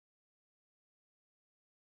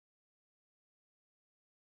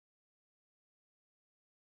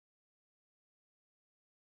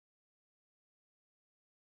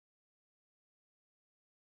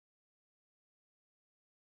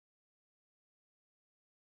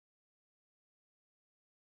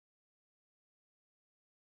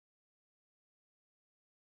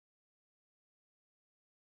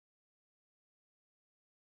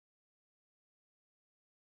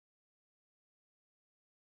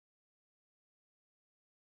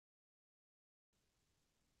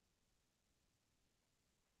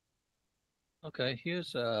Okay,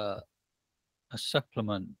 here's a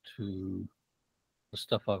supplement to the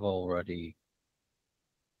stuff I've already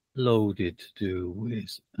loaded to do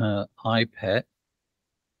with iPet.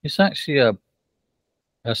 It's actually a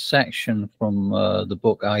section from the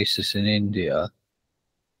book Isis in India,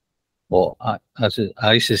 or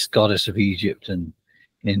Isis, Goddess of Egypt and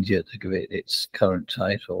India, to give it its current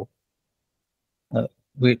title,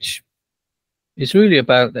 which is really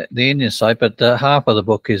about the Indian side, but half of the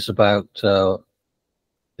book is about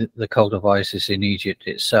the cult of Isis in Egypt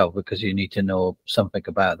itself, because you need to know something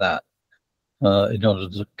about that in order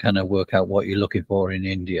to kind of work out what you're looking for in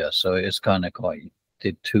India. So it's kind of quite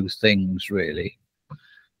did two things really.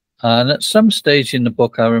 And at some stage in the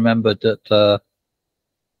book, I remembered that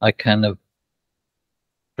I kind of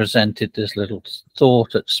presented this little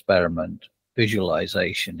thought experiment,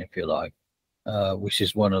 visualization, if you like, which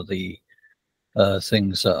is one of the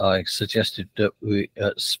things that I suggested that we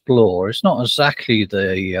explore. It's not exactly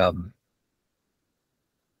the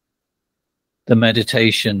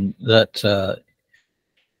meditation that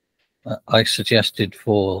I suggested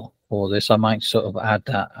for this. I might sort of add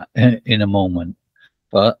that in a moment,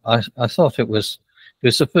 but I thought it was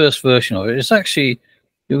the first version of it. It's actually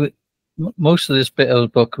most of this bit of the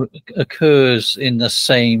book occurs in the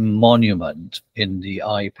same monument in the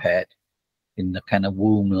iPad, in the kind of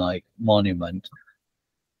womb-like monument,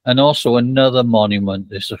 and also another monument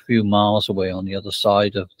that's a few miles away on the other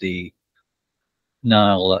side of the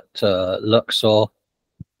Nile at Luxor,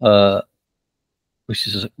 which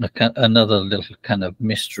is another little kind of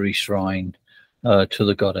mystery shrine to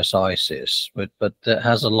the goddess Isis, but it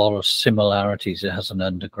has a lot of similarities. It has an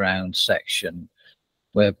underground section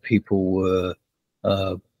where people were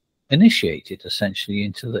initiated essentially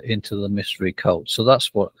into the mystery cult. So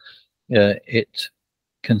that's what it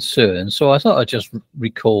concerns. So I thought I'd just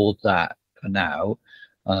record that for now,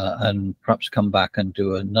 and perhaps come back and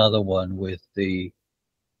do another one with the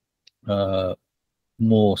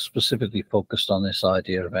more specifically focused on this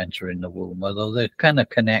idea of entering the womb, although they're kind of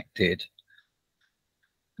connected.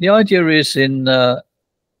 The idea is in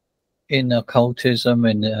occultism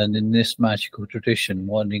and in this magical tradition,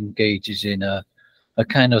 one engages in a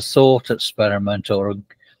kind of thought experiment, or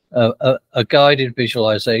a guided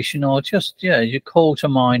visualization, or just, you call to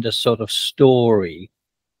mind a sort of story.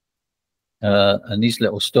 And these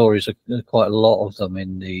little stories are quite a lot of them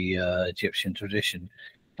in the Egyptian tradition.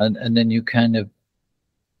 And then you kind of,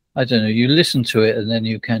 I don't know, you listen to it and then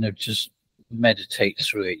you kind of just meditate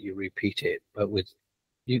through it, you repeat it. But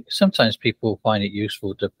sometimes people find it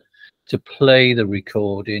useful to play the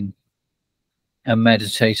recording and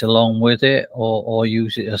meditate along with it, or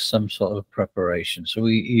use it as some sort of preparation. So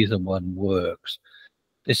either one works.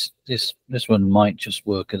 This one might just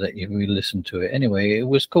work that if we listen to it. Anyway, it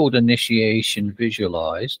was called Initiation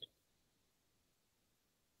Visualized,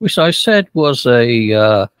 which I said was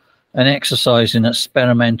an exercise in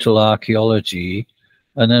experimental archaeology,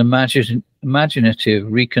 an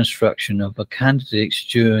imaginative reconstruction of a candidate's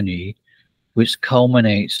journey, which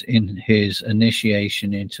culminates in his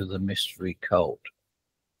initiation into the mystery cult.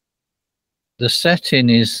 The setting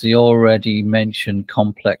is the already mentioned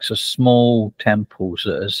complex of small temples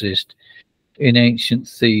that exist in ancient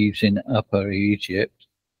Thebes in Upper Egypt.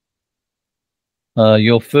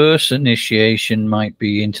 Your first initiation might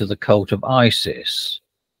be into the cult of Isis.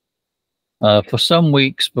 For some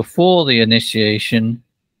weeks before the initiation,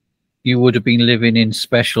 you would have been living in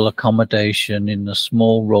special accommodation in the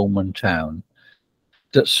small Roman town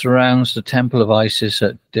that surrounds the temple of Isis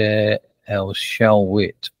at Deir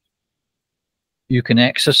el-Shalwit. You can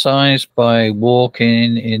exercise by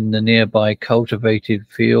walking in the nearby cultivated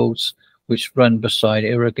fields, which run beside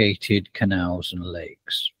irrigated canals and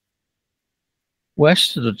lakes.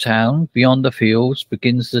 West of the town, beyond the fields,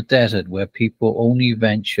 begins the desert, where people only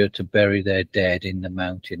venture to bury their dead in the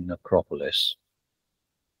mountain necropolis.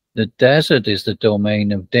 The desert is the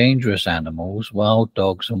domain of dangerous animals, wild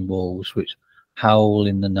dogs and wolves, which howl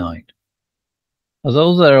in the night.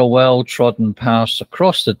 Although there are well-trodden paths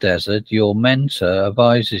across the desert, your mentor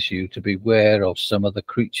advises you to beware of some of the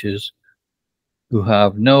creatures who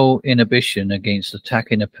have no inhibition against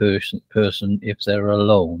attacking a person if they're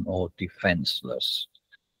alone or defenseless.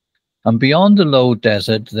 And beyond the low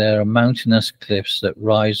desert, there are mountainous cliffs that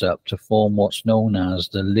rise up to form what's known as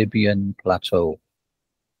the Libyan Plateau.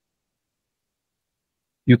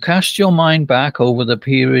 You cast your mind back over the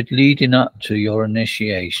period leading up to your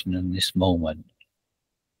initiation in this moment.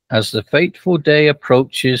 As the fateful day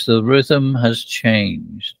approaches, the rhythm has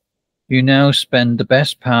changed. You now spend the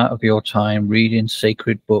best part of your time reading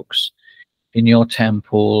sacred books in your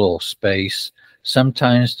temple or space,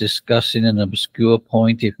 sometimes discussing an obscure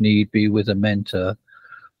point if need be with a mentor,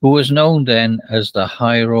 who was known then as the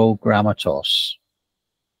Hierogrammatos.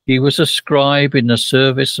 He was a scribe in the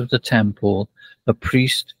service of the temple, a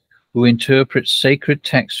priest who interprets sacred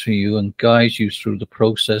texts for you and guides you through the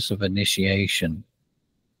process of initiation.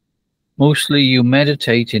 Mostly you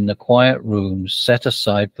meditate in the quiet rooms set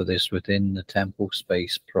aside for this within the temple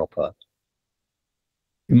space proper.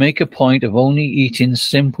 You make a point of only eating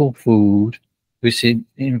simple food, which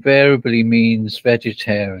invariably means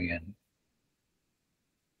vegetarian.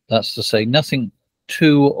 That's to say, nothing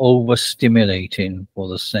too overstimulating for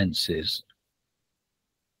the senses.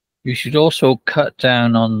 You should also cut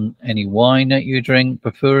down on any wine that you drink,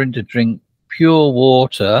 preferring to drink pure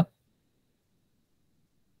water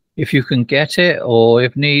if you can get it, or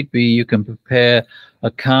if need be, you can prepare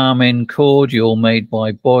a calming cordial made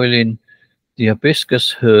by boiling the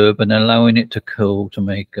hibiscus herb and allowing it to cool to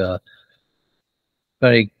make a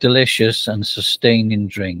very delicious and sustaining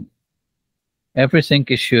drink. Everything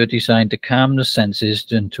is sure designed to calm the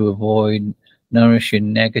senses and to avoid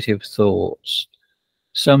nourishing negative thoughts.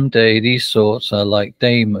 Someday these thoughts are like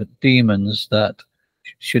demons that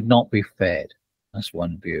should not be fed. That's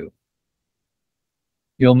one view.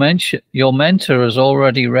 Your mentor has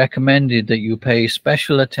already recommended that you pay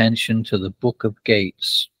special attention to the Book of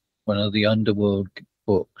Gates, one of the underworld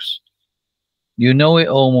books. You know it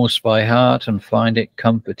almost by heart and find it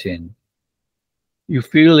comforting. You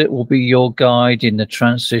feel it will be your guide in the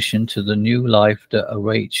transition to the new life that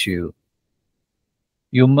awaits you.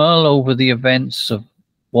 You mull over the events of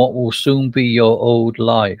what will soon be your old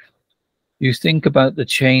life. You think about the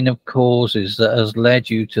chain of causes that has led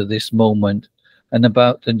you to this moment and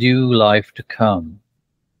about the new life to come.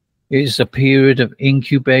 It is a period of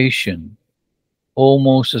incubation,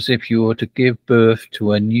 almost as if you were to give birth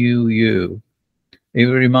to a new you. It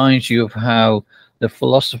reminds you of how the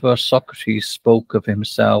philosopher Socrates spoke of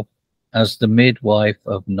himself as the midwife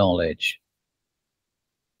of knowledge.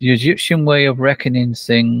 The Egyptian way of reckoning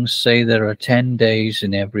things say there are 10 days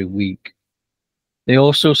in every week. They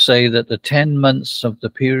also say that the 10 months of the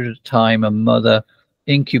period of time a mother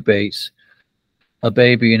incubates a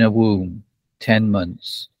baby in a womb, 10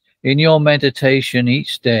 months. In your meditation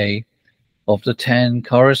each day of the 10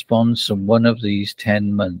 corresponds to one of these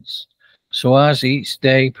 10 months. So as each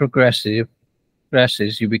day progresses,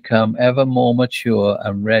 you become ever more mature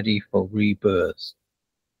and ready for rebirth.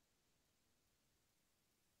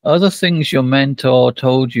 Other things your mentor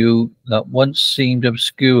told you that once seemed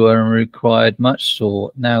obscure and required much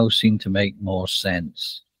thought now seem to make more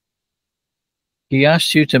sense. He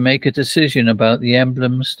asked you to make a decision about the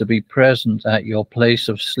emblems to be present at your place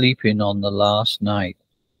of sleeping on the last night.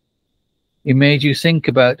 He made you think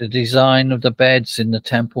about the design of the beds in the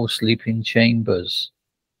temple sleeping chambers.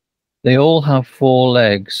 They all have 4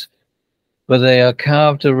 legs, but they are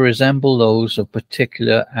carved to resemble those of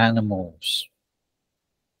particular animals.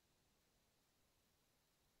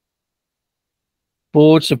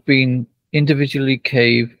 Boards have been individually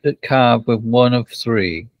carved with one of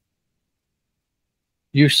 3.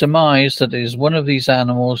 You surmise that it is one of these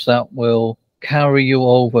animals that will carry you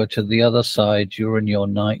over to the other side during your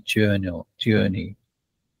night journey.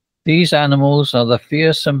 These animals are the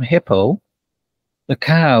fearsome hippo, the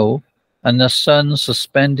cow, and the sun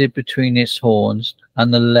suspended between its horns,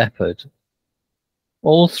 and the leopard.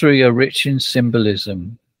 All 3 are rich in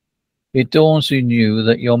symbolism. It dawns on you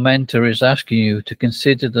that your mentor is asking you to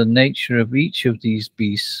consider the nature of each of these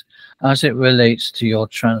beasts as it relates to your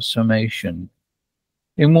transformation.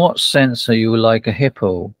 In what sense are you like a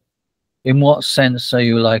hippo? In what sense are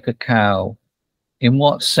you like a cow? In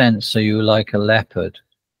what sense are you like a leopard?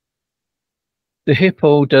 The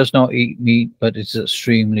hippo does not eat meat, but is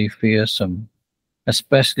extremely fearsome,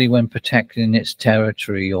 especially when protecting its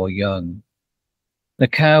territory or young. The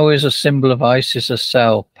cow is a symbol of Isis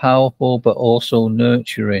herself, powerful but also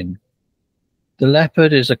nurturing. The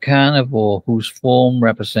leopard is a carnivore whose form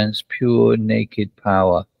represents pure naked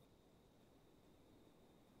power.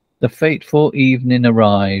 The fateful evening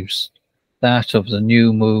arrives, that of the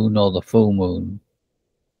new moon or the full moon.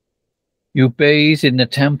 You bathe in the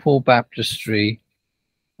temple baptistry,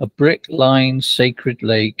 a brick-lined sacred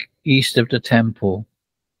lake east of the temple.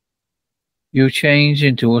 You change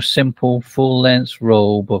into a simple full-length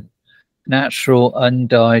robe of natural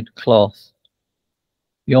undyed cloth.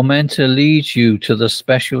 Your mentor leads you to the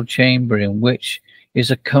special chamber in which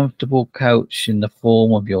is a comfortable couch in the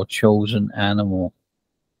form of your chosen animal.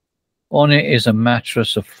 On it is a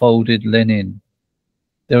mattress of folded linen.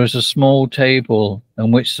 There is a small table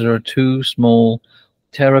on which there are 2 small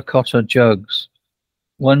terracotta jugs,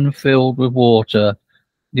 one filled with water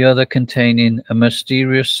the other containing a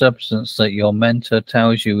mysterious substance that your mentor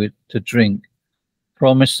tells you to drink,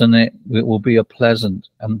 promising it will be a pleasant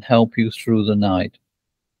and help you through the night.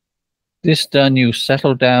 This done, you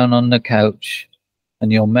settle down on the couch,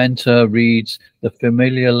 and your mentor reads the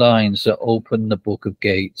familiar lines that open the Book of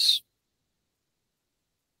Gates.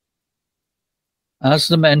 As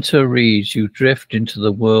the mentor reads, you drift into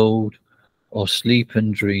the world of sleep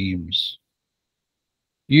and dreams.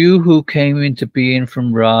 You who came into being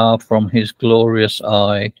from Ra, from his glorious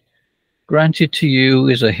eye, granted to you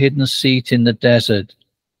is a hidden seat in the desert.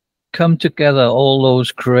 Come together, all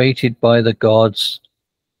those created by the gods.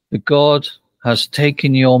 The God has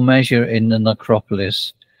taken your measure in the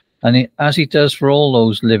necropolis, and as he does for all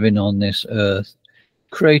those living on this earth,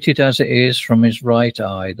 created as it is from his right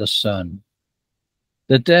eye, the sun.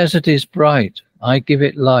 The desert is bright, I give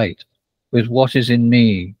it light, with what is in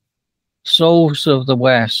me. Souls of the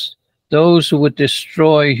West, those who would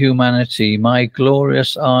destroy humanity, my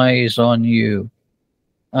glorious eye is on you.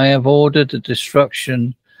 I have ordered the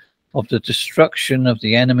destruction of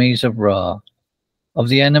the enemies of Ra, of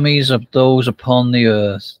the enemies of those upon the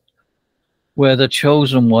earth, where the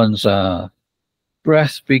chosen ones are.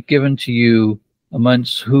 Breath be given to you,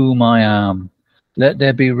 amongst whom I am. Let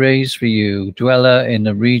there be raised for you, dweller in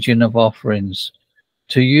the region of offerings.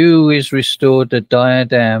 To you is restored the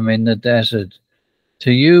diadem in the desert.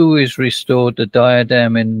 To you is restored the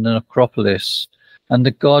diadem in the necropolis. And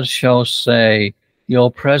the gods shall say,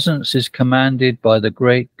 your presence is commanded by the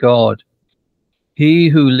great God. He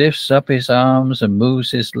who lifts up his arms and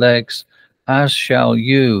moves his legs, as shall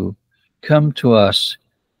you. Come to us,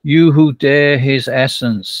 you who dare his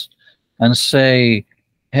essence, and say,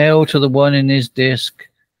 hail to the one in his disk,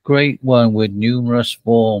 great one with numerous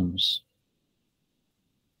forms.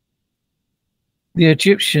 The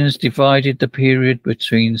Egyptians divided the period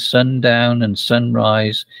between sundown and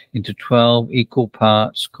sunrise into 12 equal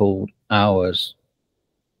parts called hours.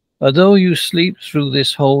 Although you sleep through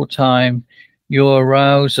this whole time, you are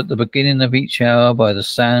aroused at the beginning of each hour by the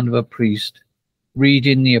sound of a priest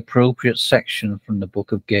reading the appropriate section from the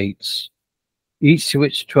Book of Gates, each of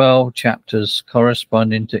its 12 chapters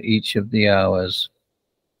corresponding to each of the hours.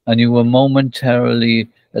 And you were momentarily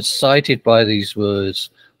excited by these words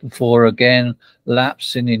before again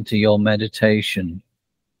lapsing into your meditation.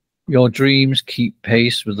 Your dreams keep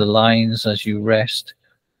pace with the lines as you rest,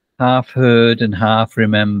 half heard and half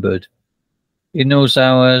remembered. In those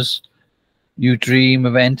hours, you dream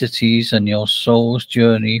of entities and your soul's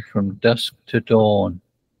journey from dusk to dawn.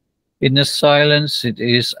 In the silence, it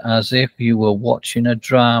is as if you were watching a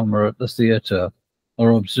drama at the theatre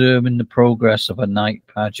or observing the progress of a night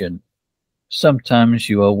pageant. Sometimes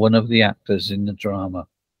you are one of the actors in the drama.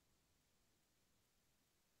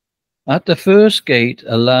 At the first gate,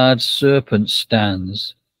 a large serpent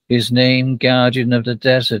stands. His name, Guardian of the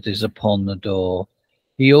Desert, is upon the door.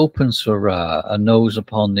 He opens for Ra and those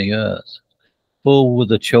upon the earth, full with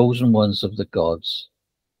the chosen ones of the gods.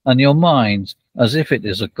 And your mind, as if it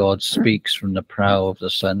is a god, speaks from the prow of the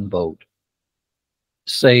sunboat,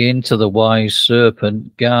 saying to the wise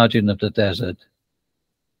serpent, Guardian of the Desert.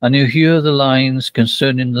 And you hear the lines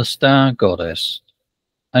concerning the star goddess,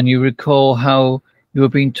 and you recall how you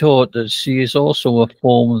have been taught that she is also a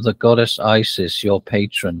form of the goddess Isis, your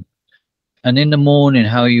patron, and in the morning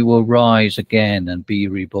how you will rise again and be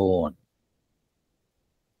reborn.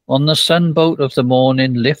 On the sunboat of the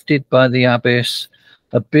morning, lifted by the abyss,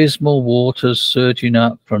 abysmal waters surging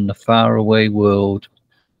up from the faraway world,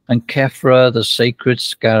 and Kefra, the sacred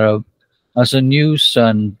scarab, as a new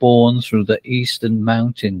sun born through the eastern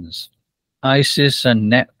mountains, Isis and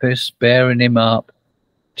Nephthys bearing him up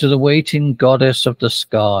to the waiting goddess of the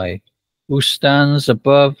sky, who stands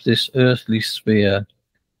above this earthly sphere.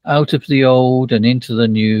 Out of the old and into the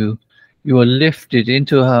new, you are lifted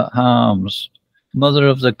into her arms. Mother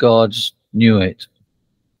of the gods knew it.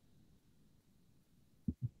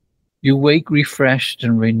 You wake refreshed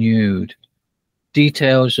and renewed.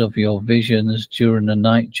 Details of your visions during the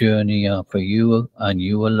night journey are for you and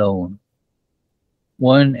you alone.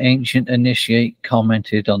 One ancient initiate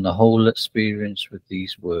commented on the whole experience with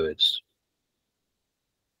these words.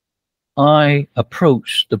 I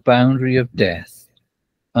approach the boundary of death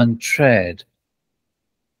and tread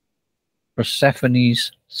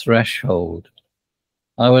Persephone's threshold.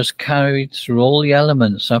 I was carried through all the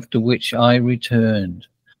elements, after which I returned.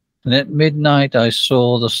 And at midnight I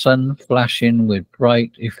saw the sun flashing with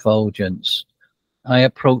bright effulgence. I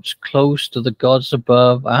approached close to the gods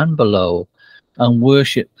above and below and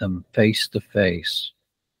worshipped them face to face.